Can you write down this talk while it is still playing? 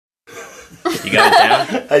You got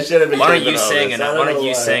it down? I should have been. Why don't you sing it? Why don't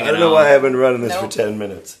you sing it? I don't know why I've been running this Nope. for 10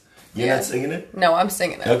 minutes. You're not singing it? No, I'm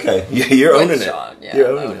singing it. Okay. You're With owning Sean. it. Yeah, You're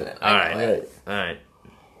I'm owning owning it. All right. All right. All right.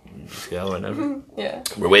 Just go whenever. Yeah.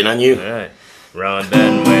 We're waiting on you. All right. Ron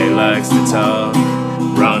Benway likes to talk.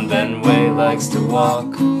 Ron Benway likes to walk.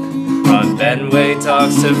 Ron Benway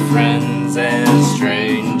talks to friends and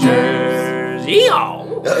strangers. Yeehaw!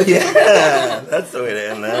 Oh, yeah. That's the way to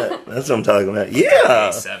end that. That's what I'm talking about.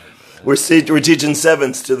 Yeah. We're teaching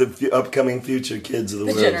sevenths to the upcoming future kids of the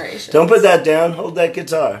world. Generations. Don't put that down. Hold that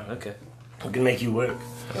guitar. Okay. We can make you work.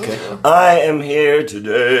 Okay. I am here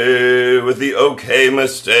today with the OK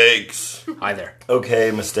Mistakes. Hi there.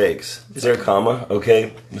 OK Mistakes. Is there a comma?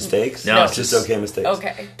 OK Mistakes? No, it's just OK Mistakes.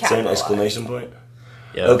 Okay. Is there an exclamation point?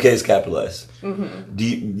 Yeah. OK is capitalized. Mm-hmm.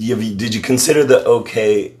 Did you consider the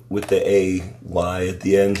OK with the A-Y at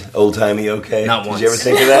the end? Old-timey OK? Not Did once. you ever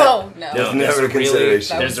think of that? No. That's never a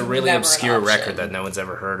consideration. There's a really Never an obscure option. record that no one's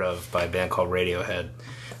ever heard of by a band called Radiohead.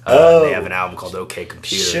 Oh. They have an album called OK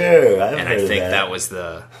Computer. Sure, I've and heard I of think that. that was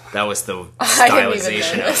the I didn't even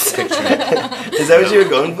stylization know of this. picture it. Is that what you were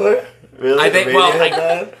going for? Really? I think. The Well, Radiohead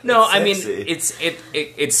vibe? no. That's I mean, sexy.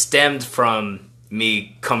 it stemmed from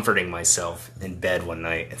me comforting myself in bed one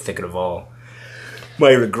night and thinking of all my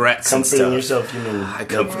regrets and Comforting stuff. yourself, you mean? I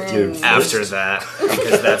comfort your after fist? that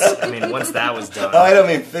because that's. I mean, once that was done, Oh, I don't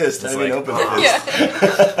mean fist. I It's mean like- open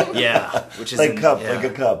fist. yeah, which is Like cup, yeah. like a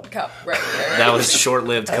cup. Cup, right. That was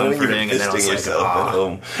short-lived I don't think you're comforting, and then I was fisting like, yourself at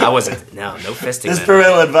home. I wasn't. No fisting. There's then.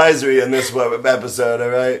 parental advisory in this episode, all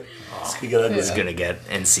right? It's good It's idea. gonna get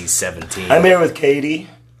NC-17. I'm here with Katie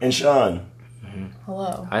and Sean.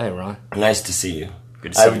 Hello. Hi there, Ron. Nice to see you.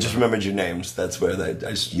 Good to see I you. just remembered your names. That's where I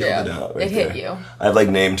just yelled it Yeah, out. Right it hit there. you. I have like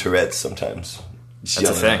name Tourette's sometimes. Just That's a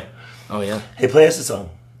yell it thing. out. Oh yeah. Hey, play us a song.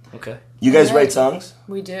 Okay. You guys Yeah. write songs?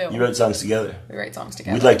 We do. You wrote songs together. We write songs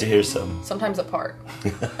together. We'd like to hear some. Sometimes apart.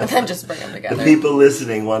 And then just bring them The together. people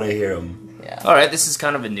listening want to hear them. Yeah. All right. This is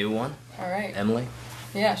kind of a new one, All right. Emily.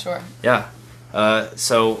 Yeah, sure. Yeah.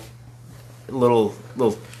 So, little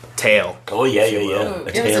tale. Oh, yeah, yeah, Ooh,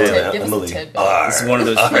 yeah. give us a tip- give us a tidbit. It's one of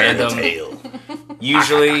those random. Tale.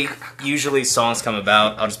 Usually songs come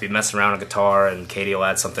about. I'll just be messing around on guitar, and Katie will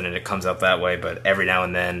add something, and it comes up that way. But every now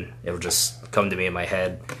and then, it'll just come to me in my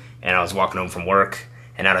head. And I was walking home from work,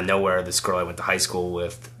 and out of nowhere, this girl I went to high school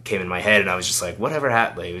with came in my head, and I was just like, "Whatever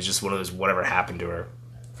happened?" Like, it was just one of those "whatever happened to her"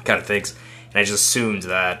 kind of things. And I just assumed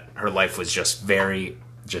that her life was just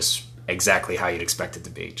exactly how you'd expect it to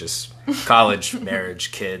be. Just college,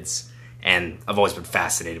 marriage, kids. And I've always been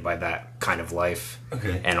fascinated by that kind of life.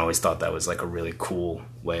 Okay. And always thought that was like a really cool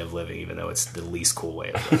way of living, even though it's the least cool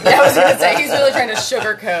way of living. Yeah, I was going to say, he's really trying to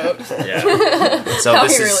sugarcoat Yeah. So how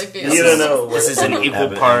this he is really feels. You don't know. This is an what equal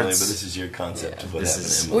happened to parts- Emily, but this is your concept of what this happened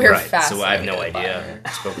is to Emily. We're right. So I have no fascinated by idea. her.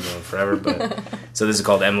 I've spoken to him forever, but so this is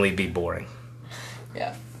called Emily Be Boring.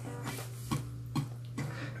 Yeah.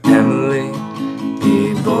 Emily,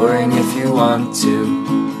 be boring if you want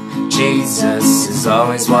to. Jesus is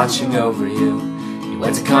always watching over you. You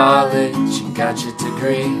went to college, you got your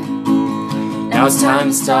degree. Now it's time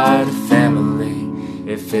to start a family.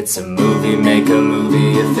 If it's a movie, make a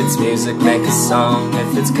movie. If it's music, make a song.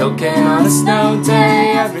 If it's cocaine on a snow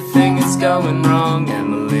day, everything is going wrong.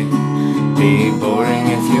 Emily, be boring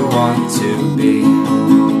if you want to be.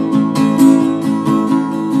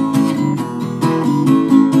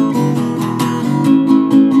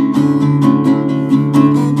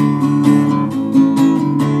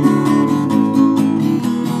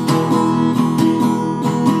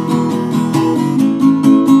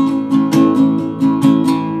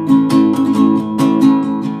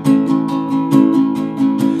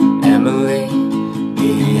 Emily,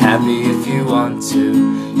 be happy if you want to.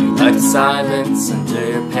 You like the silence under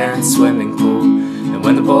your parents' swimming pool. And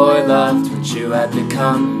when the boy loved what you had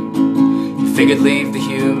become, you figured leave the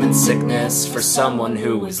human sickness for someone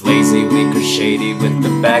who was lazy, weak, or shady with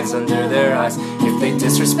the bags under their eyes. If they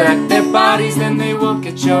disrespect their bodies, then they will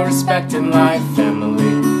get your respect in life.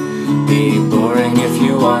 Emily, be boring if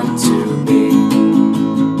you want to be.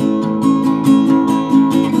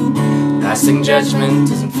 Passing judgment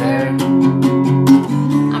isn't fair.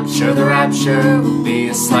 I'm sure the rapture will be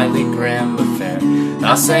a slightly grim affair.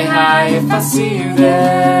 I'll say hi if I see you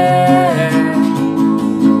there.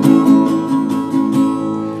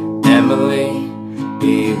 Emily,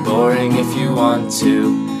 be boring if you want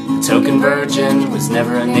to. The token virgin was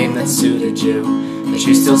never a name that suited you, but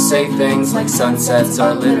you still say things like sunsets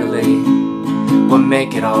are literally what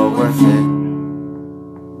make it all worth it.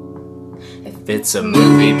 If it's a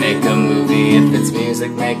movie, make a movie. If it's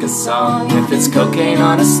music, make a song. If it's cocaine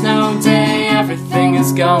on a snow day, everything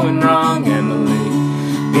is going wrong. Emily,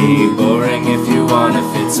 Be boring if you want.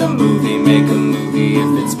 If it's a movie, make a movie.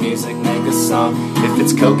 If it's music, make a song. If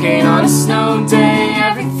it's cocaine on a snow day,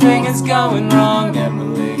 everything is going wrong,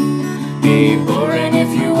 Emily. Be boring if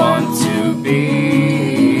you want to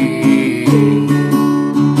be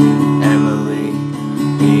Emily.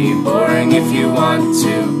 Be boring if you want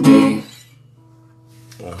to be.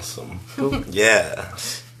 Awesome. Yeah,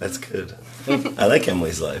 that's good. I like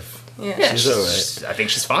Emily's life. Yeah. She's alright. I think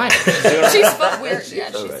she's fine. She's weird. Yeah,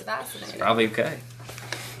 she's alright. fascinating. Probably okay.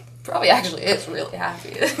 Probably actually is really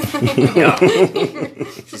happy. Yeah.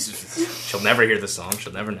 She'll never hear the song.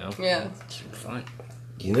 She'll never know. Yeah. She'll be fine.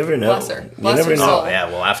 You never know. Bless her. You Bless never her know. soul. Oh yeah.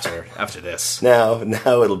 Well, after this, Now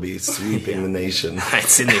it'll be sweeping the nation.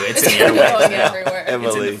 it's in the It's airwaves. going now. everywhere. Emily.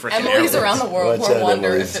 It's in the frickin' Emily's airwaves. around the world. Watch We're out, wonder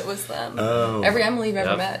Emily's. if it was them. Oh. Every Emily you've ever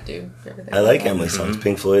Yep. met, dude. Everything I like about Emily them. songs.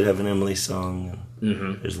 Pink Floyd have an Emily song.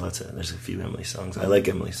 Mm-hmm. There's a few Emily songs. I like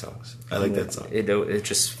Emily songs. I like that song. It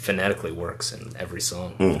just phonetically works in every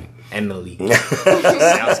song. Mm. Emily. Sounds good.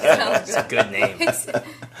 Sounds It's a good name. It's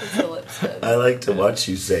the lips. I like to watch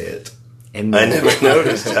you say it. Emily. I never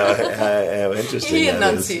noticed how interesting He that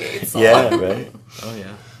enunciates. is. Yeah, right. Oh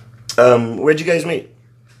yeah. Where'd you guys meet?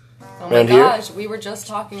 Oh my Around here? gosh, we were just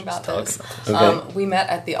talking about this. Okay. We met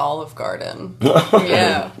at the Olive Garden.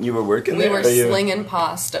 Yeah. You were working We there? were or you- slinging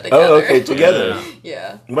pasta together. Oh, okay, together.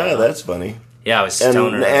 Yeah. Wow, that's funny. Yeah, I was And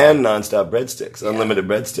stoner. nonstop breadsticks, unlimited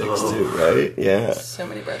breadsticks too, right? Yeah. So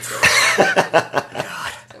many breadsticks.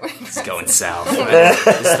 It's going south.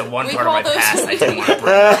 This is the one We part of my call those- past I didn't want to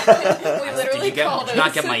bring. We literally Did you call not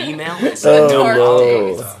those get my email? Oh, dark no.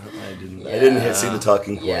 days. I didn't see the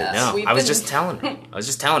talking point. Yeah. No, We've I was been- just telling her. I was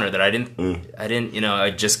just telling her that I didn't,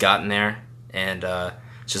 I'd just gotten there and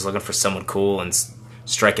just looking for someone cool and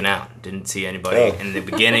striking out. Didn't see anybody in the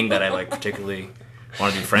beginning that I like particularly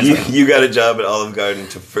wanted to be friends with. You got a job at Olive Garden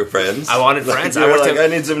for friends? I wanted friends. You I were worked like, at-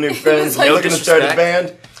 I need some new friends. like- I'm No looking to start a disrespect.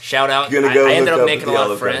 band. Shout out. You're gonna go I ended hook up up making with a the lot of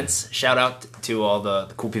Olive Garden. friends. Shout out to all the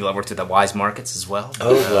cool people I worked with at Wise Markets as well.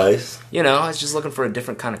 Oh, nice. I was just looking for a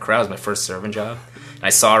different kind of crowd. It was my first serving job. And I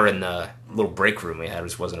saw her in the little break room we had,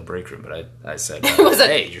 which wasn't a break room, but I said,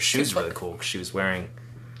 hey, your shoes are really cool. 'Cause she was wearing,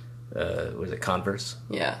 was it Converse?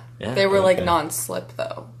 Yeah. Yeah, They were like okay. non-slip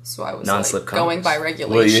though, so I was Non-slip like going by Converse.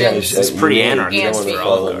 regulations. It's pretty anarchy You don't want to for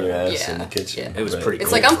fall Olive on your Garden. ass in the Yeah, kitchen. yeah. It was Right. pretty It's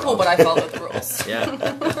cool. like I'm for cool, all. but I follow the rules.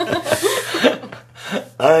 Yeah.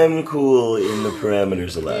 I'm cool in the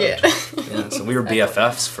parameters allowed. Yeah. Yeah, so we were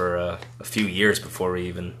BFFs for a few years before we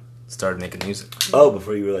even started making music. Oh,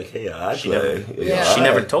 before you were like, hey, I She play. never- Yeah. She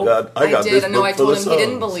never told me. I got did. this I know. book I full told of him. He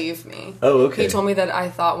didn't songs. believe me. Oh, okay. He told me that I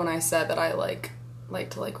thought when I said that I like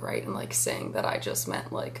to like write and like sing that I just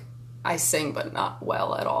meant like I sing but not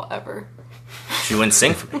well at all ever. She wouldn't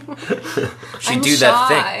sing for me. She'd I'm do shy.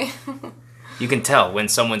 that thing. You can tell when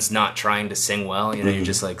someone's not trying to sing well, you're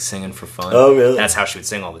just like singing for fun. Oh, really? That's how she would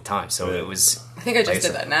sing all the time. So it was, I think I just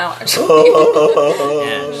did that now. Actually.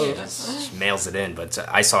 yeah, she nails it in. But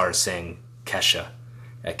I saw her sing Kesha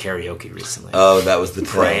at karaoke recently. Oh, that was the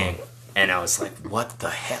Praying. And I was like, what the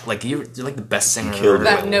heck? Like, you're like the best singer I've killed ever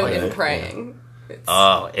That heard. note Yeah. in praying. It's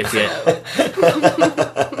Oh, if you,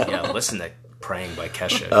 listen to Praying by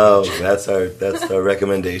Kesha. Oh, that's our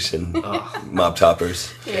recommendation. Mob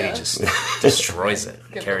toppers. Katie yeah. just destroys it.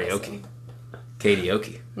 Give it a Karaoke.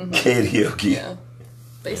 Karaoke. Karaoke. Yeah.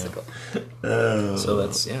 Basically. Oh, So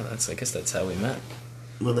I guess that's how we met.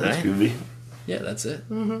 well, that's Right. groovy. Yeah, that's it.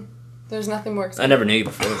 There's nothing more I exciting. never knew you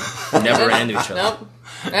before. We never ran into each other. Nope.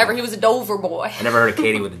 Never. He was a Dover boy. I never heard of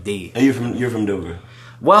Katie with a D. Are you're from Dover?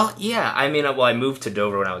 Well, yeah. I mean, I moved to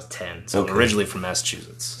Dover when I was 10. So Okay. I'm originally from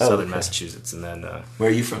Massachusetts, Oh, southern okay. Massachusetts, and then Where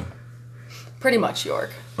are you from? Pretty much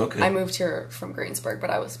York. Okay. I moved here from Greensburg,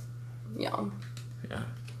 but I was young. yeah.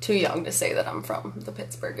 Too young to say that I'm from the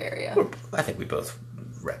Pittsburgh area. I think we both.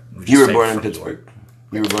 We You just were say born in from Pittsburgh.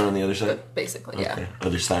 You were born on the other side. Basically, yeah. Okay.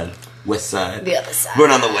 Other side. West side. The other side.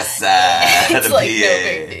 Born on the west side. It's of like PA. no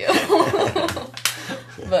big deal.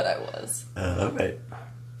 But I was. All right.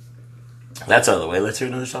 That's out of the way. Let's hear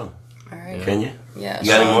another song. All right. Can you? Yeah. You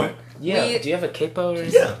got any more? Yeah. We- Do you have a capo or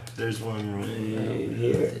anything? Yeah. There's one right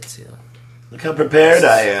here. It's, Look how prepared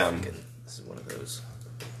I am. this is one of those.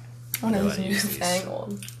 Oh, no, No, it's I use these.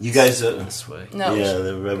 newfangled. You guys, This way. No. yeah,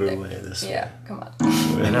 the rubber way. This Yeah, come on.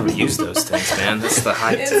 I never use those things, man. That's the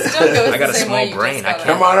high. It still goes I got the a same small way you brain. just I got can't-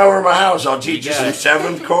 it. Come on over to my house. I'll teach you You some got it.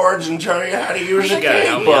 seventh chords and show you how to use a You gotta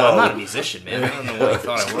help me capo. out. I'm not a musician, man. I don't know what you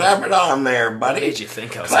thought I was. Clap it on there, What buddy. did you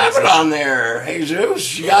think I was? Clap a it on there. Hey,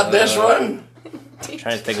 Zeus, you got this one? musician?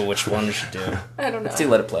 Trying to think of which one we should do. I don't know. Let's do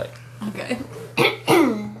Let It Play. Okay.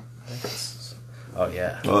 Oh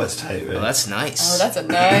yeah. Oh, it's tight, right? Oh, that's nice. Oh, that's a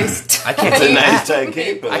nice. I can't It's go a nice back. tight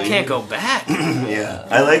capo. I can't go back. Yeah,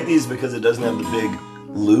 I like these because it doesn't have the big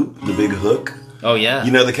loop, the big hook. Oh yeah.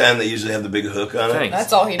 You know the kind that usually have the big hook on it. Thanks.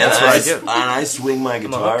 That's all he And knows. That's what I I, do. and I swing my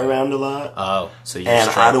guitar around a lot, Oh, so you and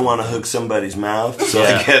just I don't want to hook somebody's mouth, so I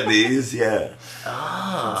Yeah. get these. Yeah.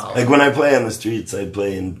 Oh. Like when I play on the streets, I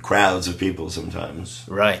play in crowds of people sometimes.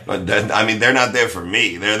 Right. I mean, they're not there for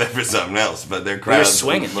me; they're there for something else. But they're crowds. You're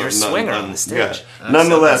swinging. You're a swinger on the stage. Yeah. That's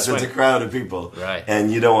Nonetheless, a it's a swing. crowd of people, Right.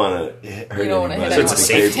 And you don't want to hurt You don't wanna anybody. hit with anyone. the So it's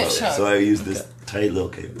a capo. safety. So I use this tight little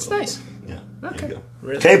capo. It's nice. Yeah. Okay. There you go.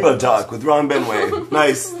 Really? Capo talk with Ron Benway.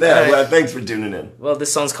 Nice. Yeah. All right. Well, thanks for tuning in. Well,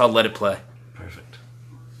 this song's called "Let It Play." Perfect.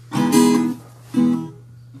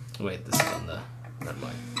 Wait, this is on the red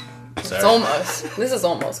mic. Sorry. It's almost. This is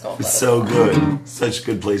almost called. It's so good. Such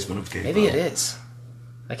good placement of capo. Maybe it is.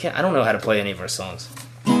 I don't know how to play any of our songs.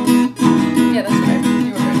 Yeah, that's right.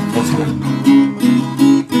 You were right. That's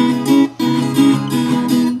good.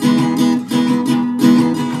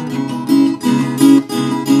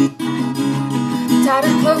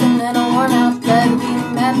 Tattered clothing and a worn out bed. We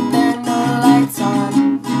met there, no lights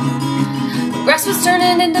on. The grass was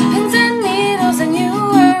turning into pins and needles, and you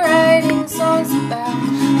were writing songs about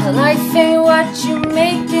how life ain't what you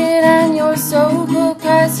make it, and you're so cool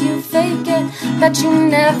 'cause you fake it. That you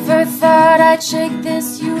never thought I'd shake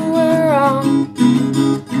this. You were wrong.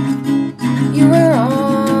 You were wrong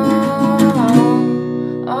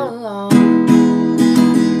all along.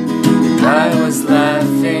 I was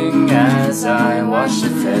laughing as I watched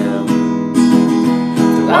it fail.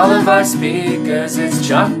 Through all of our speakers, it's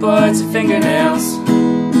chalkboards and fingernails.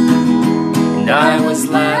 And I was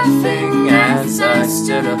laughing as I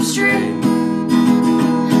stood up straight.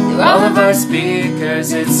 Through all of our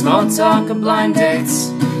speakers, it's small talk and blind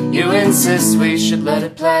dates. You insist we should let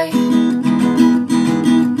it play.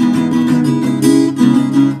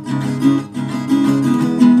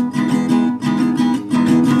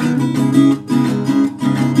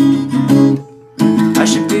 I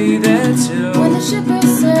should be there too. When the ship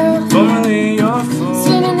is sailed, Formerly your fool.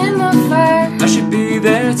 swimming in the fire. I should be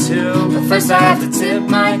there too. But first I have to tip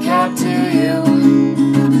my cap to you.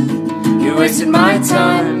 You wasted my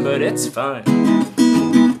time, but it's fine.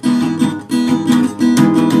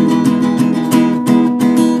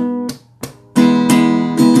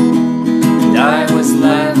 And I was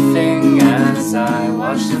laughing as I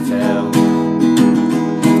watched it fail.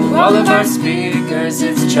 Through all of our speakers,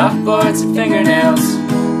 it's chalkboards and fingernails.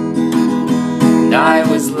 And I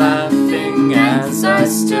was laughing as I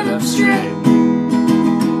stood up straight.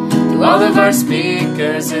 Through all of our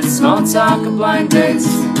speakers, it's small talk and blind dates.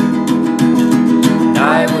 And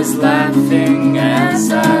I was laughing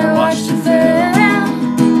as I watched it fail.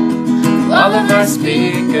 Through all of our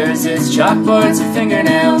speakers, it's chalkboards and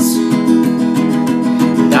fingernails.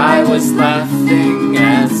 And I was laughing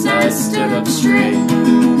as I stood up straight.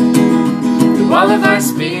 Through all of our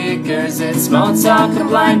speakers, it's small talk and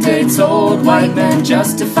blind dates. Old white men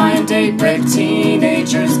justifying date rape.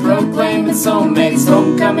 Teenagers proclaiming soulmates.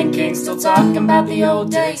 Homecoming kings still talking about the old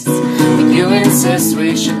days. But you insist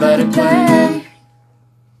we should let it play.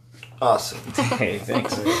 Awesome. Hey,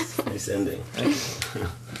 thanks. Nice ending.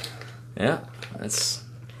 Yeah, that's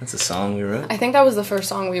a song we wrote. I think that was the first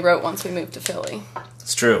song we wrote once we moved to Philly.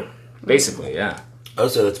 It's true. Basically, yeah. Oh,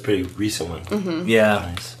 so that's a pretty recent one.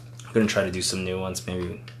 Yeah. Nice. I'm gonna try to do some new ones,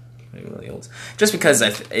 maybe really old. Just because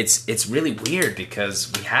it's really weird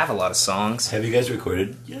because we have a lot of songs. Have you guys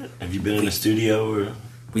recorded yet? Have you been in a studio or?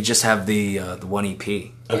 We just have the one EP.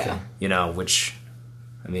 Okay. You know, which,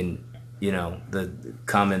 I mean, you know, the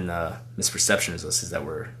common misperception is us is that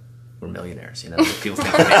we're millionaires. You know, people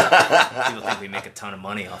think we make a ton of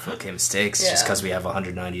money off of OK Mistakes just Yeah. because we have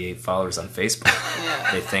 198 followers on Facebook.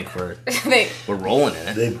 Yeah. They think we're They- rolling in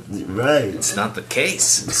it. Right. It's not the case.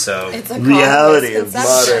 So it's a Reality of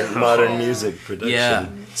misconception. modern music production. yeah.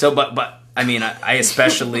 So, but I mean, I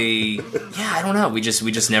especially yeah. I don't know. We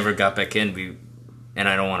just never got back in. And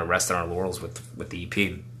I don't want to rest on our laurels with the EP.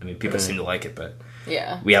 I mean, people seem to like it, but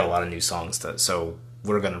Yeah. we have a lot of new songs. So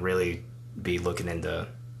we're gonna really be looking into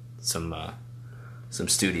some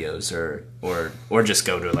studios or just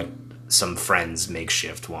go to like some friends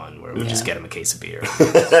makeshift one where we just get them a case of beer.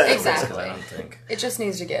 Exactly. I don't think. It just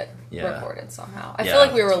needs to get Yeah. recorded somehow. I Yeah. feel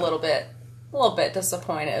like we were a little bit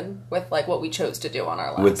disappointed with like what we chose to do on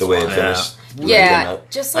our last With the way it one. finished. Yeah,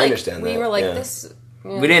 just like I understand we that, were like yeah. this.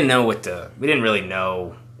 Yeah. We didn't really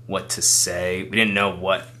know what to say. We didn't know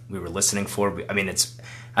what we were listening for. I mean,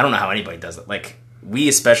 I don't know how anybody does it. Like, we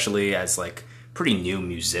especially as, like, pretty new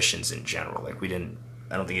musicians in general. Like, I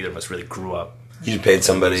don't think either of us really grew up You paid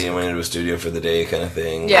somebody and went into a studio for the day, kind of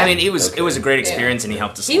thing. Yeah. I mean, it was a great experience, and he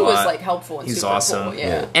helped us. He a lot. was like helpful and He's super awesome. cool.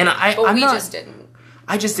 Yeah. And But we just didn't.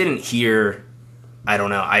 I just didn't hear. I don't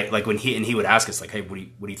know. I like when he would ask us like, "Hey, what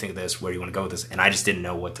do you think of this? Where do you want to go with this?" And I just didn't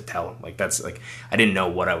know what to tell him. Like that's like I didn't know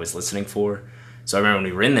what I was listening for. So I remember when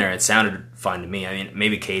we were in there, it sounded fine to me. I mean,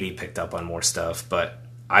 maybe Katie picked up on more stuff, but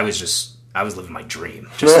I was living my dream.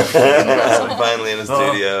 Just Finally in a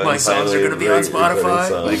studio. my songs are going to be on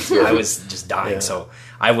Spotify. Like, I was just dying. So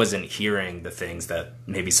I wasn't hearing the things that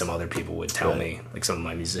maybe some other people would tell me, like some of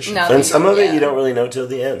my musicians. No. and some of it you don't really know till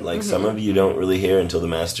the end. Like some of you don't really hear until the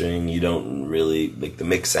mastering. You don't really like the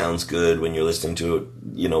mix sounds good when you're listening to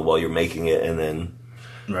it, while you're making it, and then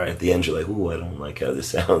at the end you're like, "Ooh, I don't like how this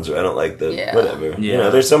sounds," or "I don't like the whatever." Yeah.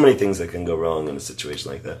 There's so many things that can go wrong in a situation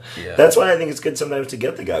like that. Yeah. That's why I think it's good sometimes to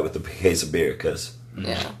get the guy with the case of beer, because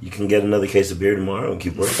you can get another case of beer tomorrow and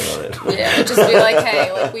keep working on it. Yeah, just be like,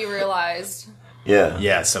 hey, like we realized.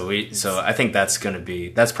 Yeah. So I think that's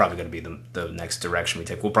probably gonna be the next direction we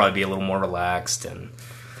take. We'll probably be a little more relaxed, and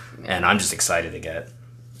I'm just excited to get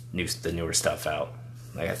the newer stuff out.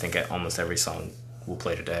 Like I think almost every song we'll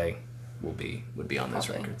play today would be on those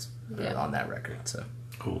records, on that record. So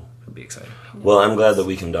cool. It'll be exciting. Well, I'm glad that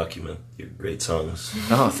we can document your great songs.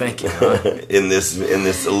 Oh, thank you. in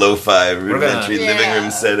this lo-fi rudimentary living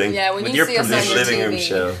room setting. Yeah, when With you your see us on permission. the living TV. room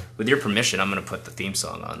show. With your permission, I'm going to put the theme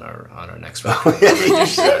song on our next Oh, record. yeah, you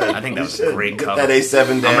should. I think that was a great Get cover. that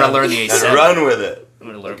A7 down. I'm gonna learn the and A7. run with it. I'm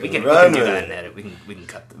gonna learn. We can run do with that it. and edit. We can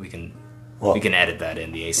cut. Well, We can edit that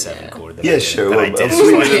in the A7 chord. That Yeah, I did, sure. that I We'll did.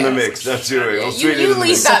 sweeten it in the mix. Don't you worry. We'll sweeten it You in the leave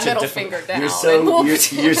mix. that Such a middle different- finger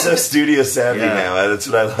down. You're so studio savvy Yeah. now. That's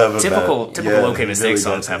what I love about Typical Yeah, OK Mistake really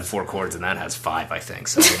songs does. have 4 chords, and that has 5, I think.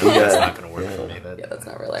 So that's not going to work for me. Yeah, that's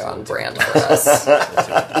not really on brand for us.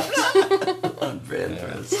 On brand for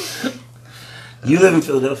us. You live in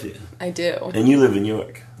Philadelphia, I do. and you live in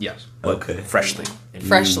York. Yes. Okay. Freshly.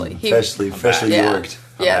 Freshly. Freshly Yeah. Yorked.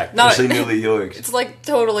 Yeah, back. not, Freshly newly Yorked. it's like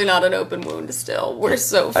totally not an open wound still. We're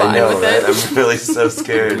so fine I know, with right? it. I'm really so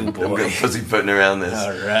scared. I'm boy. going pussyfooting around this.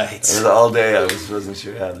 All right. And all day I wasn't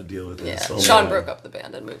sure how to deal with Yeah, this. Oh, Sean man. broke up the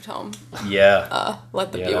band and moved home. Yeah.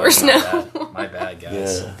 Let the Yeah, viewers that was know. My bad,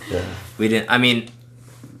 guys. Yeah. We didn't. I mean,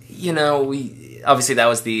 we obviously that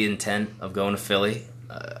was the intent of going to Philly.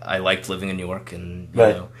 I liked living in New York, and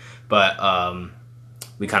Right. but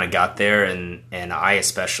we kind of got there, and I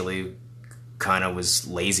especially kind of was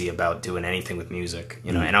lazy about doing anything with music,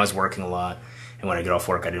 and I was working a lot. And when I get off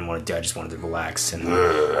work, I didn't want to do. I just wanted to relax, and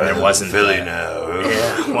there wasn't Philly that. now.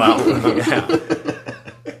 Yeah, well,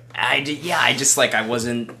 yeah. I just like I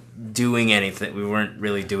wasn't doing anything. We weren't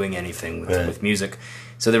really doing anything with music.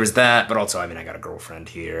 So there was that, but also, I mean, I got a girlfriend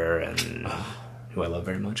here, and who I love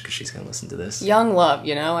very much because she's gonna listen to this. Young love,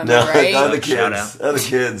 am I No, right? other Shout kids. out. Other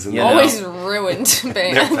kids. And You know. Always ruined their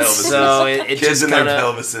bands. pelvises. So it Kids just and kind their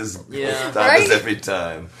of. pelvises Yeah. stop Right? us every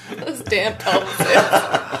time. Those damn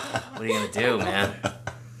pelvises. What are you gonna do, man?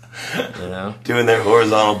 Doing their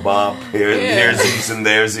horizontal bop. Yeah. Here's and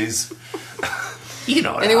there's. You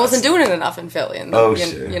know. And he wasn't doing it enough in Philly. And Oh, you,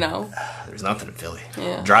 sure. you know. There's nothing in Philly.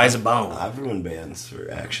 Yeah. Dry as a bone. I've ruined bands for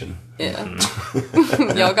action. Yeah.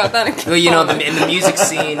 Y'all got that in Well, in common. the music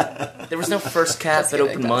scene, there was no First Cap Just at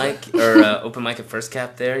kidding, Open that's Mic or Open Mic at First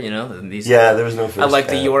Cap there. The music. Yeah, there was no first I like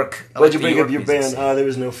cap. the York. Why'd you bring up your band? Oh, there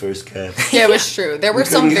was no first cap. Yeah, it was true. There were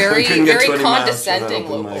some very, couldn't get very 20 miles condescending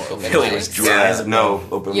without open local mic. open Philly was mics. dry as a no,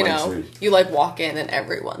 open You mics know, were- you like walk in and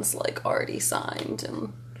everyone's like already signed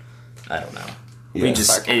and I don't know. Yeah. We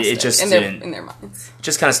just it just in didn't. their minds.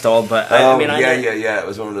 Just kind of stalled, but Oh, I mean, yeah. It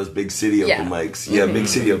was one of those big city Yeah. open mics. Yeah, big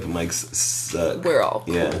city open mics suck. We're all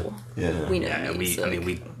cool. Yeah. We know Yeah, and music.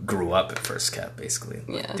 we grew up at First Cap basically,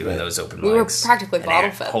 Yeah. doing Right. those open mics. We were practically And bottle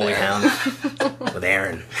Aaron- fed Holy there. Hound with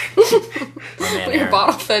Aaron. My man We were Aaron.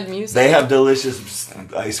 bottle fed music. They have delicious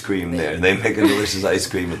ice cream there. They make a delicious ice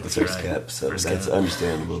cream at the First right. Cap, so First that's Cap.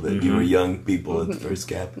 understandable that you were young people at the First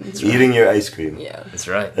Cap eating your ice cream. Yeah. That's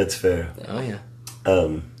right. That's fair. Oh yeah.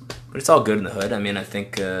 Um, But it's all good in the hood. I mean, I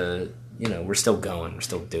think we're still going. We're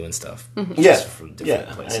still doing stuff. Mm-hmm. Yeah, Just from different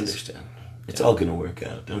places. I understand. It's all gonna work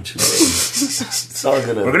out, don't you worry. It's all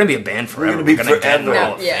gonna. We're gonna be a band forever. gonna be We're gonna get in the forever.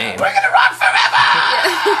 Hall of Yeah. Fame. We're gonna rock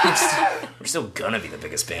forever. We're still gonna be the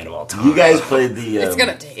biggest band of all time. You guys played the. It's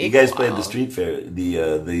gonna take You guys a played while. the street fair,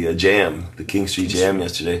 the jam, the King Street Jam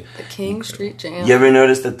yesterday. The King Street Jam. You ever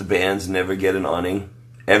notice that the bands never get an awning?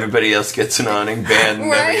 Everybody else gets an awning. Band never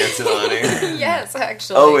Right. gets an awning. Yes,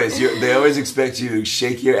 actually. Always. They always expect you to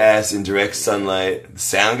shake your ass in direct sunlight. The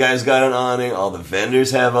sound guy's got an awning. All the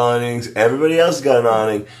vendors have awnings. Everybody else got an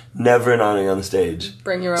awning. Never an awning on the stage.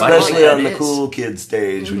 Bring your own Especially awning. on the It cool kids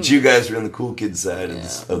stage, which you guys were on the cool kids side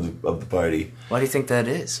of the party. Why do you think that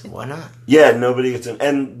is? Why not? Yeah, nobody gets in.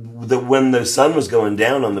 And when the sun was going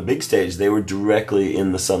down on the big stage, they were directly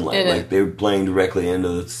in the sunlight. Like they were playing directly into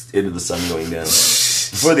the sun going down.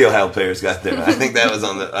 Before the Ohio players got there, I think that was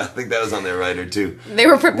on their rider too. They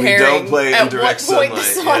were preparing. We don't play in at direct what point sunlight.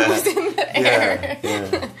 The sun was in the air.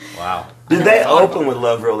 Yeah. Wow. Did they open with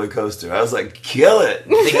Love Roller Coaster? I was like, kill it.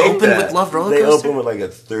 They opened with Love Roller They Coaster? opened with like a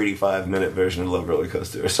 35-minute version of Love Roller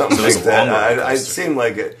Coaster or something So it was like a long that. roller It coaster. seemed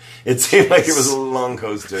like it. It seemed like it was a long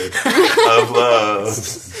coaster of love.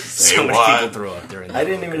 Say So many what? people threw up during that. I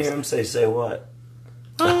didn't even hear him say what.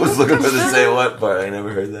 I was looking for the say what part. I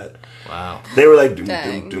never heard that. Wow. They were like doom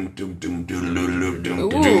Dang. doom doom doom doom doodle doom Ooh.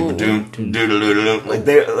 doom doom doodle doom. Like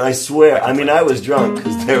I swear. I mean, I was drunk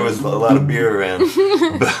because there was a lot of beer around.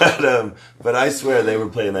 But I swear they were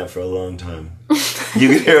playing that for a long time. You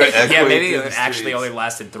could hear it echoing. Yeah, maybe through it the actually streets. only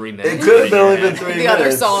lasted 3 minutes. It could have only been 3 minutes. The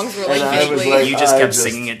other songs were, like, And I was vaguely- You just kept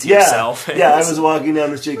singing it to yourself. Yeah, I was walking down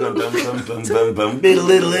the street going dum dum dum dum dum biddle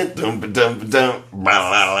it dum dum dum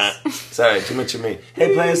blah. Sorry, too much of me.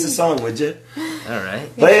 Hey, play us a song, would you? All right.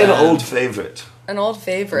 Play an old favorite. An old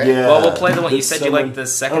favorite. Yeah. Well, we'll play the one. You Did said you someone- liked the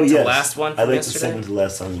second to last one I from liked yesterday? the second to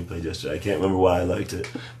last song you played yesterday. I can't remember why I liked it,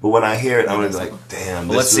 but when I hear it, I'm gonna be like, "Damn,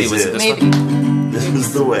 Well, let's see, was it this Maybe. This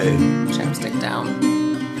is the way." Chapstick down.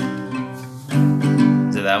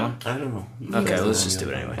 Is it that one? I don't know. Okay, let's just do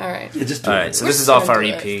it anyway. All right. Yeah, just do All it. right, so We're this is just off our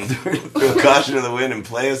gonna do EP. Throw caution to the wind and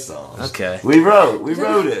play a song. Okay. We wrote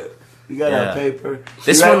it. You got Yeah. our paper.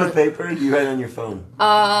 This you write one- with paper. Or you write on your phone.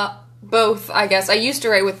 Both, I guess. I used to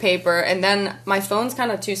write with paper, and then my phone's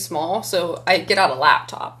kind of too small, so I get out a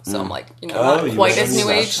laptop. So I'm like, not you quite write as on your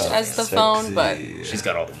new age laptop. as the phone, but Sexy. She's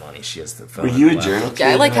got all the money. She has the phone. Were you a Wow. journal? yeah,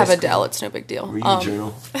 I kid like in have high a school? Dell. It's no big deal. Were you a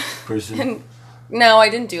journal person? No, I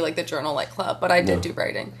didn't do like the journal like club, but I did No. do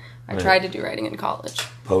writing. I Right. tried to do writing in college.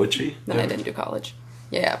 Poetry? Then I didn't do college.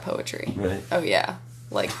 Yeah, poetry. Right. Oh yeah.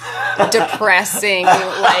 Like depressing,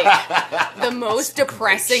 like the most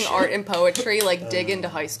depressing art and poetry, like dig into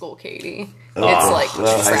high school Katie. It's like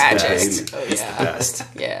well, high school tragic. Katie. Oh The yeah. best.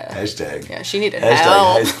 Yeah. Hashtag. Yeah, she needed Hashtag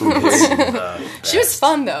help. high school Katie. She was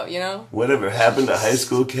fun though, you know? Whatever happened to high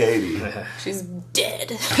school Katie? She's dead.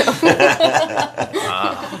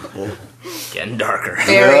 Getting darker.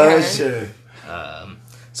 Very Oh, hard. sure.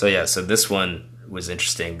 So yeah, so this one was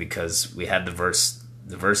interesting because we had the verse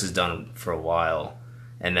is done for a while,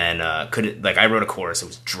 and then I wrote a chorus. It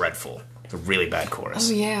was dreadful. It's a really bad chorus.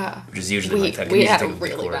 Oh yeah. Which is usually like that. We had a Usually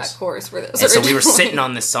take really the bad chorus. chorus for this. And so we were originally. sitting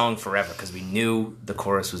on this song forever because we knew the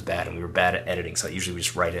chorus was bad and we were bad at editing. So usually we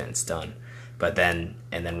just write it and it's done. But then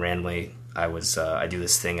randomly, I do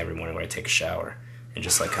this thing every morning where I take a shower and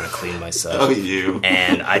just like kind of clean myself. Oh, you.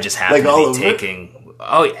 And I just happen Like all to be over? taking.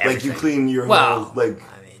 Oh, yeah, Like you everything. clean your Well, whole, like,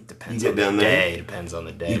 I mean, it depends you on get down the there? day. Depends on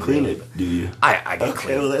the day. you clean really. it, do you? I get Okay,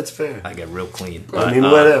 clean. well, that's fair. I get real clean. I But, mean,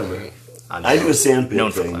 whatever. I I do a sandpit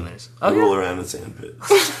known for thing. cleanliness. I Oh, roll around in a sandpit.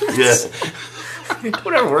 Yeah.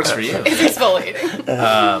 whatever works for you. It's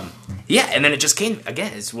exfoliating. Yeah, and then it just came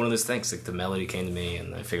again. It's one of those things. Like the melody came to me,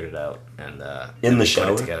 and I figured it out. And In the we put it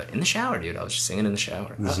shower? together. In the shower, dude. I was just singing in the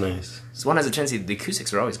shower. That's nice. This one has a tendency. The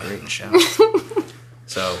acoustics are always great in the shower.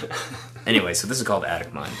 So, anyway, so this is called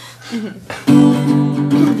Attic Mind.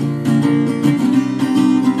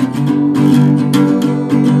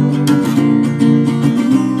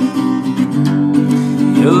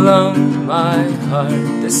 You alone, my heart,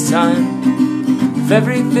 this time. If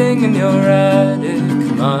everything in your attic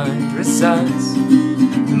mind resides.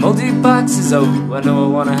 The moldy boxes, oh, I know I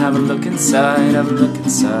wanna have a look inside, have a look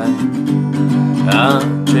inside.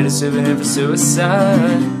 I'll trade a souvenir for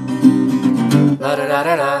suicide. La da da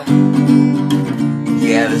da da.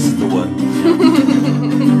 Yeah, this is the one.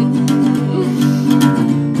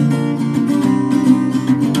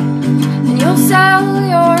 And you'll sell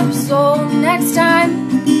your soul next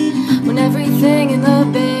time when everything in the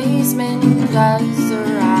basement does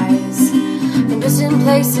arise. From distant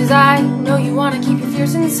places, I know you want to keep your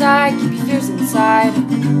fears inside, keep your fears inside.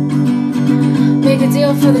 Make a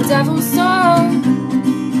deal for the devil's soul.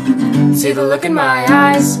 See the look in my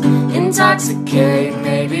eyes, intoxicate.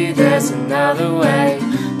 Maybe there's another way.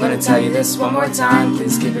 Gonna tell you this one more time.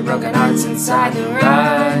 Please keep your broken hearts inside the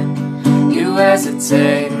ride. You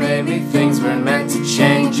hesitate, maybe things weren't meant to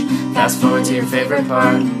change. Fast forward to your favorite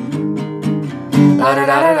part. La da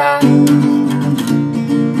da da da.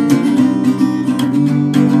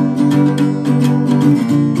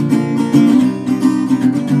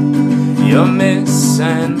 the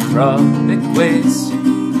misanthropic ways.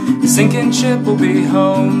 The sinking ship will be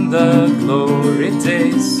home, the glory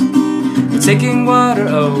days. We're taking water,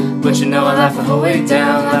 oh, but you know I laugh the whole way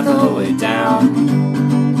down, laugh the whole way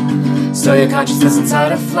down. Stow your consciousness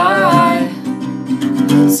inside a fly.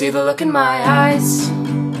 See the look in my eyes.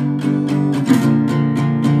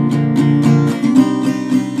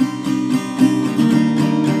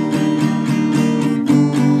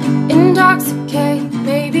 Intoxicate,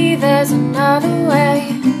 maybe there's another way.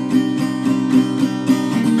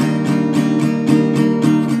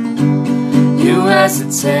 You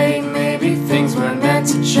hesitate, maybe things weren't meant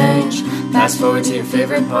to change. Fast forward to your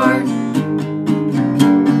favorite part.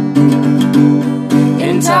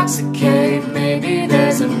 Intoxicate, maybe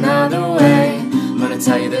there's another way. I'm gonna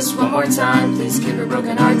tell you this one more time. Please keep your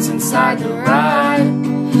broken hearts inside the ride.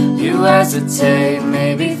 You hesitate,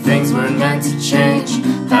 maybe things weren't meant to change.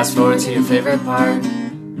 Fast forward to your favorite part.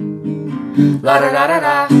 La da da da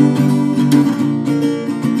da.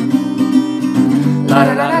 La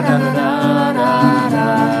da da da da da da da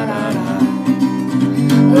da da.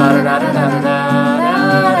 La da da da da da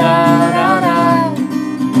da da da.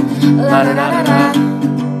 La da da da da.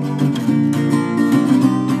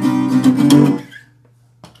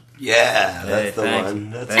 Yeah, that's the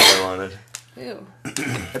one. That's what I wanted. Ew.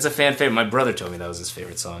 That's a fan favorite. My brother told me that was his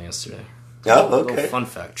favorite song yesterday. Oh, okay. Little fun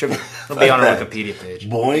fact. Trivia. It'll be on our Wikipedia page.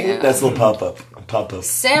 Boing. Yeah. That's a little pop-up. Pop-up.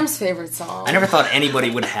 Sam's favorite song. I never thought anybody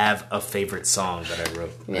would have a favorite song that I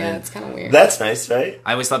wrote. Yeah, it's kind of weird. That's nice, right?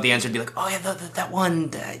 I always thought the answer would be like, oh yeah, that one,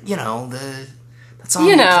 that song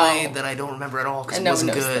You you know. played that I don't remember at all because And it no one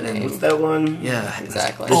wasn't knows good. the And name. What's that one? yeah,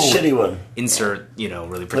 Exactly. The Oh. shitty one. Insert, really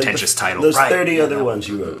Like pretentious title. Those right. 30 other ones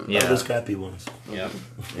you wrote. Yeah. All those crappy ones. Yeah,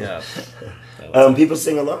 yeah. People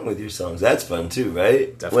sing along with your songs. That's fun too,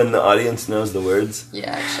 right? Definitely. When the audience knows the words.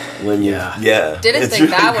 Yeah, actually. When you, Yeah. Didn't it's think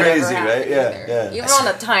really that would crazy, ever happen right? Yeah, either. yeah. Even on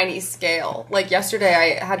a tiny scale. Like yesterday,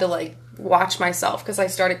 I had to watch myself because I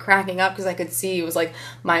started cracking up because I could see it was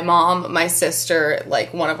my mom, my sister,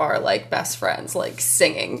 one of our And best friends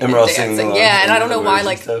singing we're all singing dancing. along Yeah, and to I don't the know why. words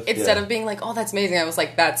and stuff, Instead yeah. of being oh, that's amazing, I was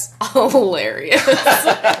like, that's hilarious.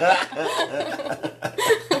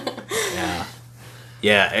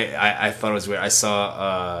 Yeah, I thought it was weird. I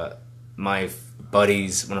saw my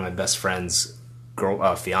buddy's, one of my best friend's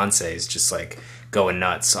fiancés just going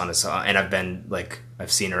nuts on a song, and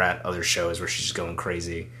I've seen her at other shows where she's just going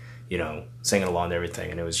crazy, singing along to everything,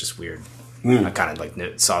 and it was just weird. I kind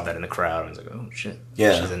of saw that in the crowd. I was like, oh shit,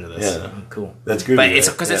 Yeah, she's into this. yeah. Oh, cool. That's good. But it's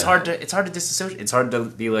because right? it's hard to disassociate. It's hard to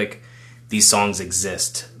be these songs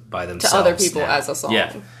exist by themselves To other people now. as a song.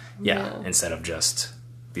 Yeah. Yeah. Instead of just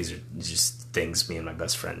these are just things me and my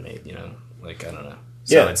best friend made. I don't know.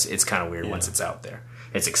 So Yeah. it's kind of weird once it's out there.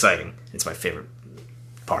 It's exciting. It's my favorite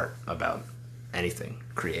part about anything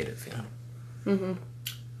creative. Mm-hmm.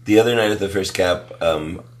 The other night at the first cap,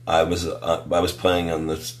 I was playing on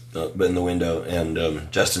in the window,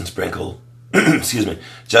 and Justin Sprinkle, excuse me,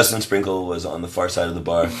 Justin Sprinkle was on the far side of the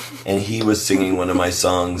bar, and he was singing one of my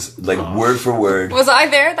songs word for word. Was I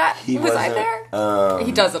there? Was I wasn't, there?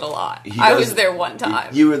 He does it a lot. he I does- was there one time.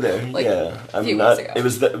 You were there, Like, yeah. a few months ago. It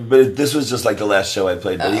was, but this was just the last show I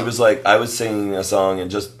played. But he was I was singing a song,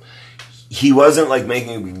 and just he wasn't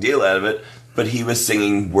making a big deal out of it, but he was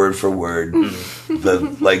singing word for word,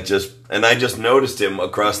 and I just noticed him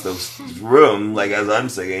across the room, as I'm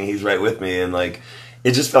singing. He's right with me, and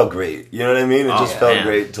it just felt great. You know what I mean? It just felt man.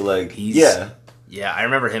 great to Yeah, I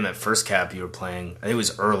remember him at first cap. You were playing. I think it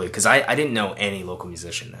was early because I didn't know any local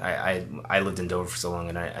musician. I lived in Dover for so long,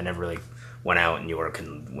 and I never really went out in New York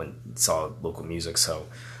and saw local music. So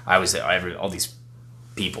I was all these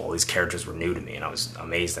people, all these characters were new to me, and I was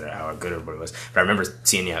amazed at how good everybody was. But I remember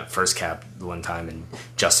seeing you at first cap one time, and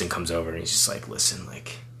Justin comes over and he's just listen,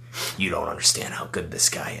 you don't understand how good this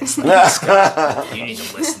guy is. You need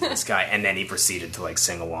to listen to this guy. And then he proceeded to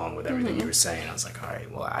sing along with everything you were saying. I was like, all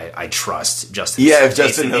right, well, I trust Justin. Yeah, if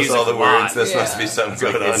Justin knows all the words, this Yeah. must be something It's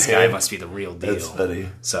going on this here. guy must be the real deal. That's funny.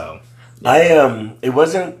 So It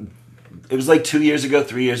wasn't. It was 3 years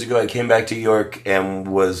ago. I came back to York and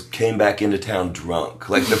came back into town drunk,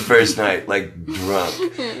 the first night,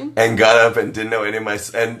 drunk, and got up and didn't know any of my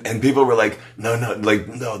and people were no,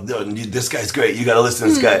 this guy's great. You got to listen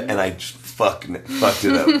to this guy, and I just fucked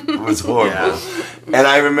it up. It was horrible. Yeah. And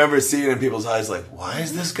I remember seeing in people's eyes, why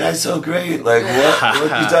is this guy so great? What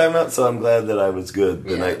are you talking about? So I'm glad that I was good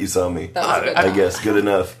the night you saw me. That was a good I night. guess good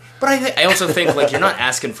enough. But I also think you're not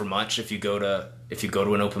asking for much if you go to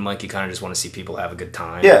an open mic. You kind of just want to see people have a good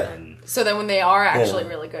time. Yeah. And So then when they are actually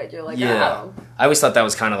really good, you're like, oh. I always thought that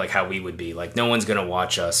was kind of like how we would be. Like, no one's going to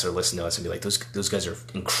watch us or listen to us and be like, those guys are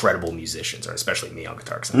incredible musicians, or especially me on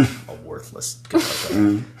guitar, because I'm a worthless guitar player.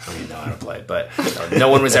 I don't even know how to play. But no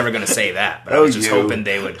one was ever going to say that. But I was just hoping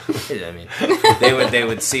they would, I mean, they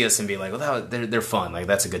would see us and be like, well, they're fun. Like,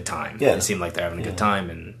 that's a good time. Yeah. They seem like they're having a good time.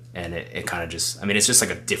 And it kind of just, I mean, it's just like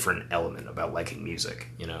a different element about liking music,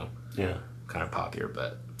 you know? Yeah. Kind of popular,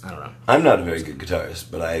 but I don't know. I'm not a very good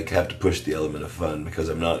guitarist, but I have to push the element of fun because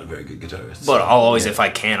I'm not a very good guitarist. But I'll always, if I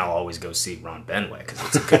can, I'll always go see Ron Benway because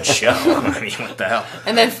it's a good show. I mean, what the hell?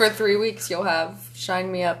 And then for 3 weeks, you'll have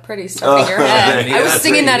 "Shine Me Up Pretty" stuck in your head. I was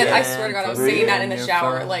singing that. I swear to God, I was singing that in the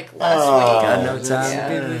shower like last week. Got no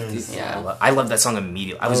time. Yeah. I love that song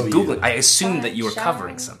immediately. I was Googling. I assumed that you were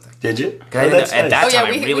covering something. Did you? At that time, I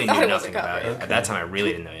really knew nothing about it. At that time, I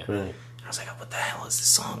really didn't know you. Right. I was like, what the hell is this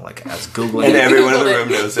song? Like, I was Googling and everyone in the room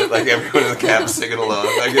knows it. Like, everyone in the cab's singing along.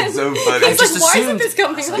 Like, it's so funny. I was like, why isn't this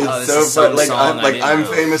coming up? It's so funny. Like, I'm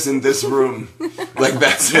famous in this room. Like,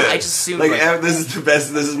 that's it. I just assumed, like, this is the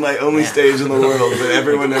best, this is my only stage in the world, but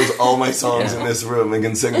everyone knows all my songs in this room and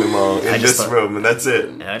can sing them all in this room, and that's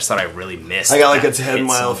it. I just thought I really missed I got like a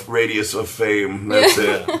 10-mile radius of fame. That's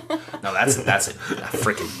it. No, that's a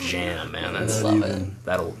freaking jam, man. Love it.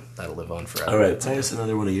 That'll live on forever. All right, play us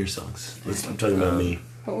another one of your songs. I'm talking about me.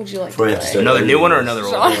 What would you like to play? Another new one or another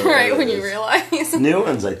old one? Right, when you realize. New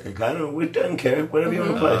ones, I think. I don't know. We don't care. Whatever you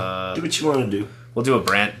want to play. Do what you want to do. We'll do a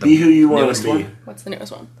brand. Be who you want to be. What's the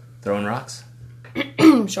newest one? Throwing Rocks?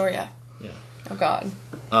 Sure, yeah. Oh, God.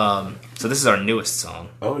 So this is our newest song.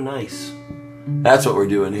 Oh, nice. That's what we're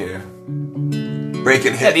doing here.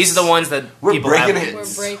 Breaking hits. Yeah, these are the ones that we're people breaking have.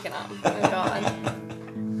 hits. We're breaking them. Oh, God.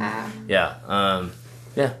 Yeah.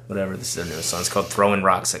 Yeah, whatever. This is our newest song. It's called Throwing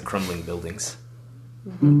Rocks at Crumbling Buildings.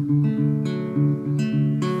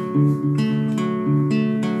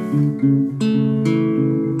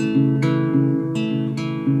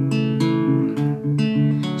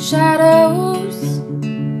 Shadows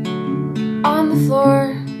on the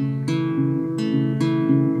floor.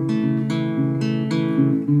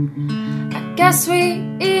 I guess we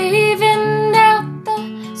evened out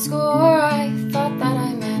the score. I thought that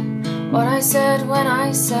I meant what I said when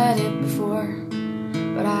I said it before,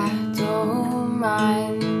 but I don't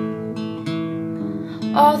mind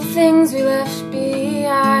all the things we left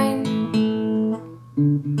behind.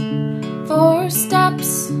 4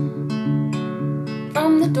 steps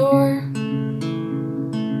from the door.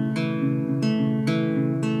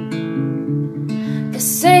 The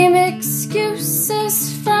same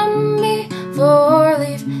excuses from before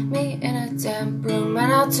leave me in a damp room,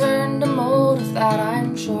 and I'll turn to mold of that,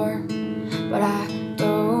 I'm sure, but I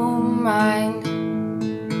don't mind.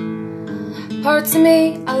 Parts of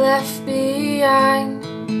me I left behind.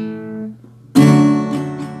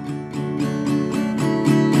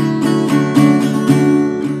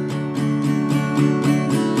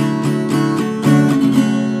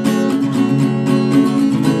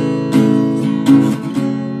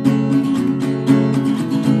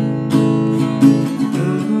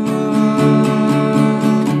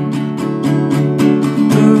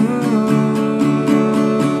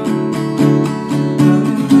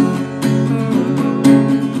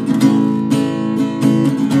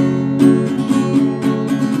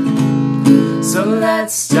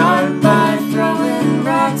 Let's start by throwing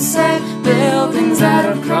rocks at buildings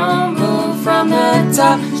that'll crumble from the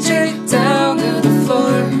top straight down to the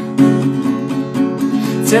floor,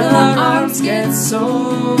 till our arms get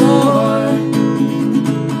sore.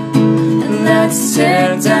 And let's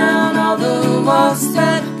tear down all the walls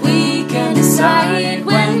that we can decide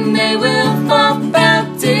when they will fall.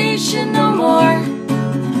 Foundation no more,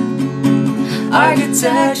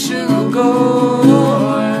 architectural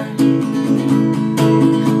gore.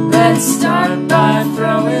 Let's start by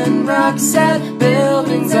throwing rocks at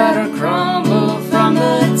buildings that'll crumble from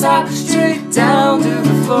the top straight down to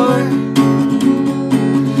the floor,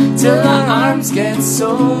 till our arms get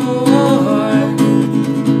sore.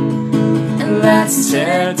 And let's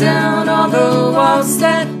tear down all the walls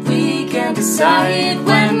that we can't decide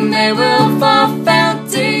when they will fall.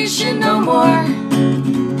 Foundation no more,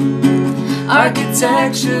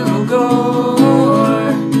 architectural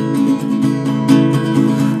gore.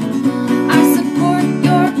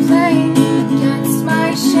 Against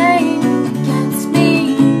my shame, against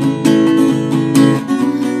me,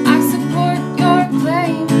 I support your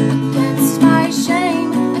claim. Against my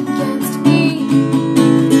shame, against me,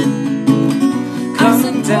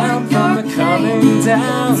 coming down from a coming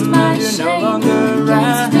down, you're no longer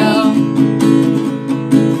around.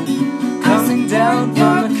 Coming down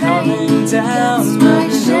from a coming down,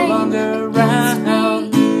 you're no longer around.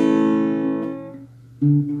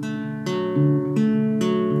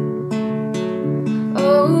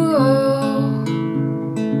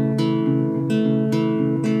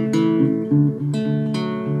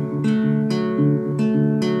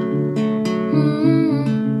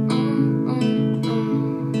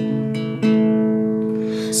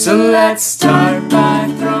 Let's start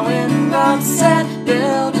by throwing bombs at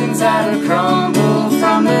buildings that'll crumble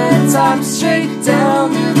from the top straight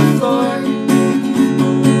down to the floor,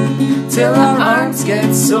 till our arms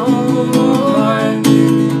get sore.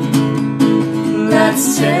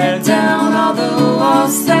 Let's tear down all the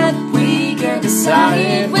walls that we can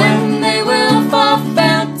decide when they will fall.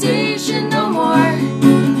 Foundation no more,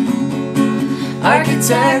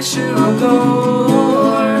 architectural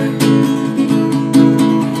gore.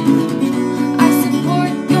 I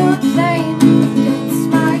support your claim against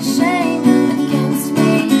my shame, against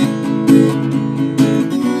me.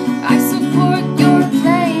 I support your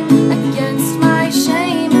claim against my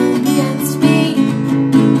shame, against me.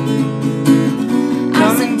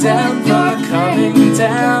 Coming down, you're coming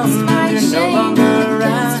down, you're no longer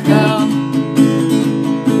around.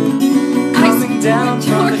 Coming down,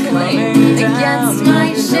 you're coming down, against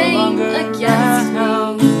my shame, against me.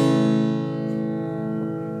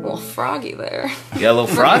 A little froggy there. You got a little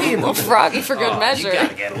froggy? A little froggy for good measure. You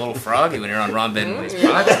gotta get a little froggy when you're on Ron Bentley's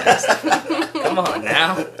podcast. Come on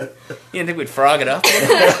now. You didn't think we'd frog it up?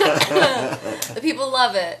 The people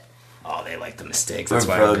love it. Oh, they like the mistakes. We're That's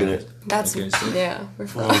why frogging it. That's, Okay, yeah, we're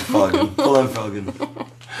Full on frogging. Full on frogging.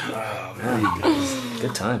 Oh, There you go.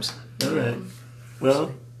 good times. All right.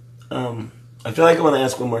 Well, I feel like I want to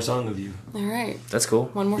ask one more song of you. All right. That's cool.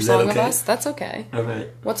 One more Is that song okay? of us? That's okay. All right.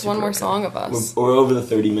 What's one more song of us? We're over the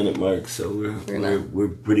 30-minute mark, so we're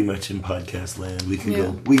pretty much in podcast land. We can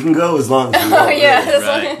go. We can go as long as we want. Oh, yeah. really.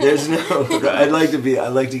 Right. There's no. I'd like to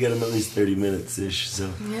get them at least 30 minutes ish.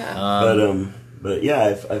 So. Yeah. But yeah,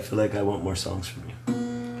 I feel like I want more songs from you.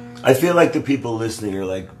 I feel like the people listening are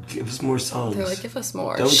like, give us more songs. They're like, give us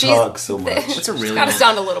more. Don't talk so much. What's a really Gotta old,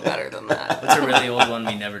 sound a little better than that. what's a really old one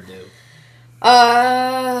we never do?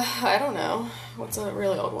 I don't know. What's a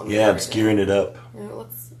really old one? Yeah, obscuring it up.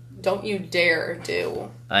 Don't you dare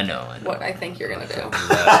do I know. what I think you're gonna do. Come on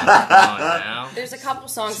now. There's a couple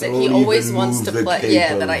songs that Don't he always even wants move to the play. capo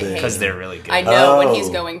Yeah, that I there. Because hate. they're really good. I know when Oh. he's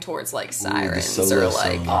going towards like sirens solo or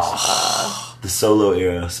like songs. The solo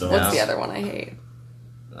era songs. what's the other one I hate?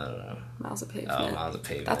 I don't know. Miles of Pavement. Oh, Miles of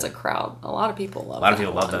Pavement. That's a crowd. A lot of people love. A lot of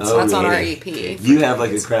people love that one. song. That's on our really? EP. You have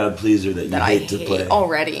like a crowd pleaser that you That I hate to hate play.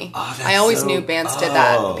 already. Oh, that's I always so- knew bands did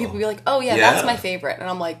that. Oh. People be like, "Oh yeah, Yeah. that's my favorite," and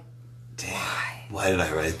I'm like, Damn. Why did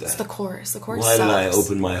I write that? "It's the chorus. The chorus Why sucks." did I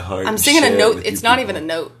open my heart? I'm to singing a share it note. with It's you not people? even a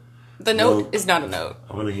note. The note Well- is not a note.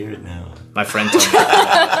 I want to hear it now. My friend told me.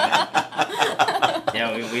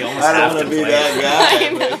 Yeah, we almost I have don't to want to be play that it. guy, I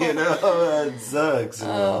know. but you know, that sucks. you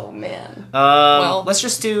know. Oh man. Well, let's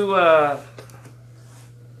just do. Let's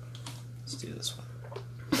do this one.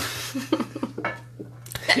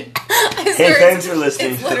 Hey, thanks for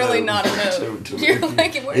listening. It's literally to- not a note. to- You're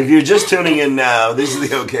like, If you're just tuning in now, this is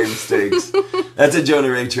the OK Mistakes. That's a Jonah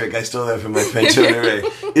Ray trick. I stole that from my friend Jonah Ray.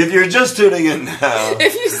 If you're just tuning in now,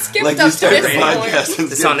 if you skipped like up you to start the this podcast point, and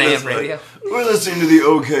It's skip on this AM one. radio. We're listening to the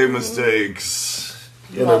OK Mistakes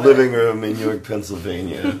in Love a it. living room in York,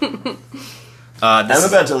 Pennsylvania. I'm This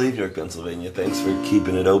about to leave York, Pennsylvania. Thanks for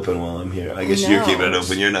keeping it open while I'm here. I guess you're know. keeping it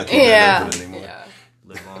open. You're not keeping yeah, it open anymore. yeah.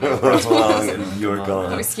 live long. Live long and York I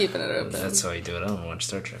on. was keeping it open. That's how you do it. I don't watch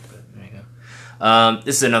Star Trek, but there you go.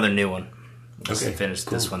 This is another new one. Just Okay, finished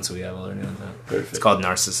cool. this one, so we have other new ones out. Perfect. It's called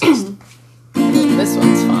Narcissist. This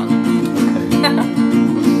one's fun.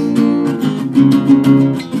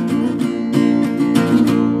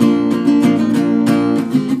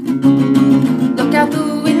 Look out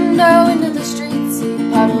the window into the street, see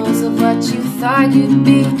puddles of what you thought you'd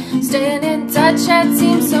be. Staying in touch had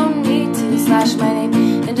seemed so neat to slash my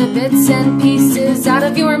name into bits and pieces out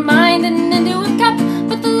of your mind and into a cup,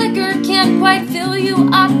 but the liquor can't quite fill you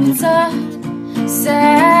up. It's a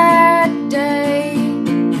sad day.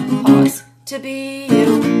 Pause to be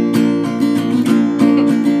you.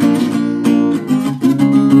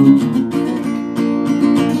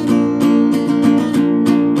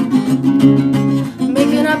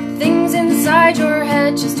 Making up things inside your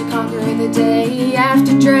head just to conquer the day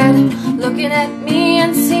after dread. Looking at me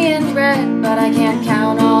and seeing red, but I can't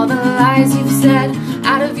count all the lies you've said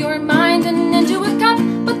out of your mind and into a cup,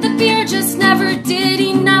 but the beer just never did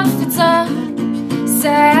enough. It's a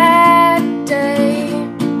sad day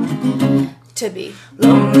to be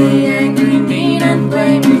lonely, angry, mean, and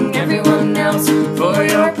blaming everyone else for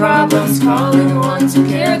your problems, calling the ones who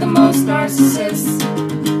care the most narcissists,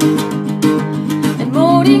 and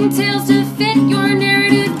molding tales to fit your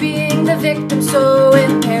narrative, being the victim so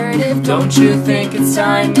imperative. Don't you think it's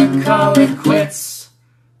time to call it quits?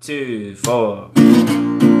 2, 4.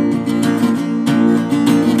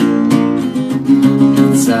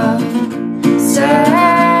 It's a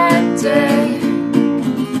sad day.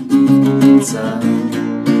 It's a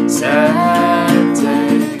sad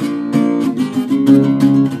day.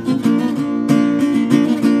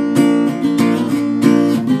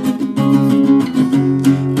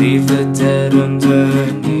 Leave the dead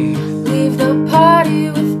underneath. Leave the party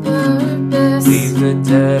with purpose. Leave the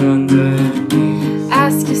dead underneath.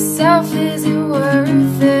 Ask yourself, is it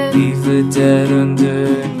worth it? Leave the dead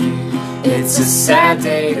underneath. It's a sad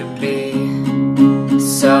day to be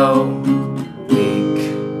so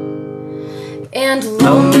weak And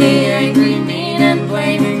lonely, angry, mean, and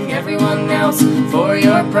blaming everyone else for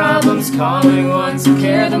your problems, calling ones who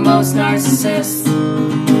care the most narcissists.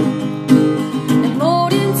 And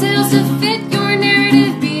molding tales to fit your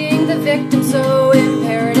narrative, being the victim so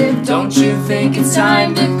imperative. Don't you think it's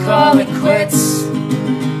time to call it quits?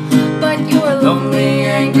 But you're Lonely,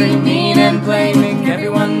 angry, mean, and blaming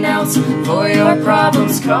everyone else for your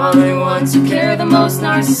problems, calling ones who care the most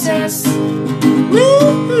narcissists.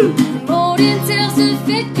 molding tales to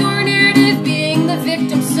fit your narrative, being the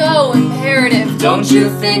victim so imperative. Don't you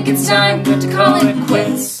think it's time to call it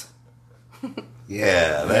quits?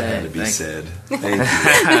 Yeah, that had to be thank said. Thank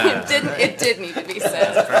you. It did need to be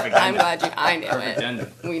said. I'm glad I knew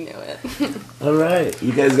it. We knew it. All right.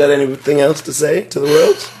 You guys got anything else to say to the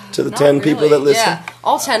world? To the 10 people that listen? Yeah,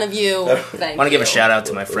 all 10 of you. Thank I want to give a you. shout out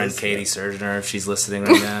to my friend Katie Surgener if she's listening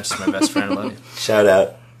right now. She's my best friend. I love you. Shout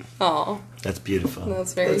out. Oh, That's beautiful.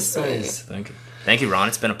 that's very sweet. Thank you. Thank you, Ron.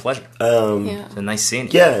 It's been a pleasure. Yeah, It's been nice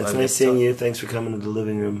seeing you. it's nice seeing you. Thanks for coming to the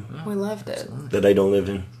living room We loved it. that I don't live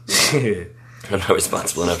in. you. I'm not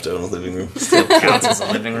responsible enough to own a living room. Still counts as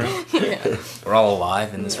a living room. Yeah. We're all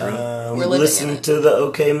alive in this room. We're living Listen in it. to the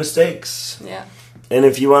OK Mistakes. Yeah. And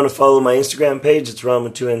if you want to follow my Instagram page, it's Ron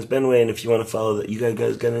with 2 N's Benway. And if you want to follow that, you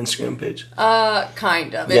guys got an Instagram page?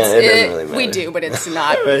 Kind of. Yeah, it doesn't really matter. We do, but it's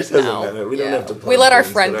not. Right, it doesn't no. matter. We don't have to plug We let our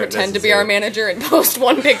things friend that aren't pretend to be our necessary. manager and post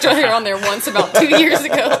one picture on there once about 2 years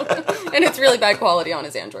ago. And it's really bad quality on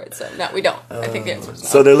his Android, so no, we don't. I think the answer's no.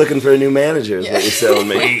 So they're looking for a new manager, is what you're selling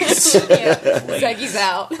me. Please. Yeah. Zeggy's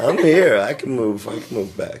out. I'm here. I can move. I can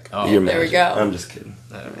move back. Oh, You're there we manager. go. I'm just kidding.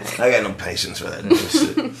 I got no patience for that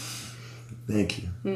shit. Thank you.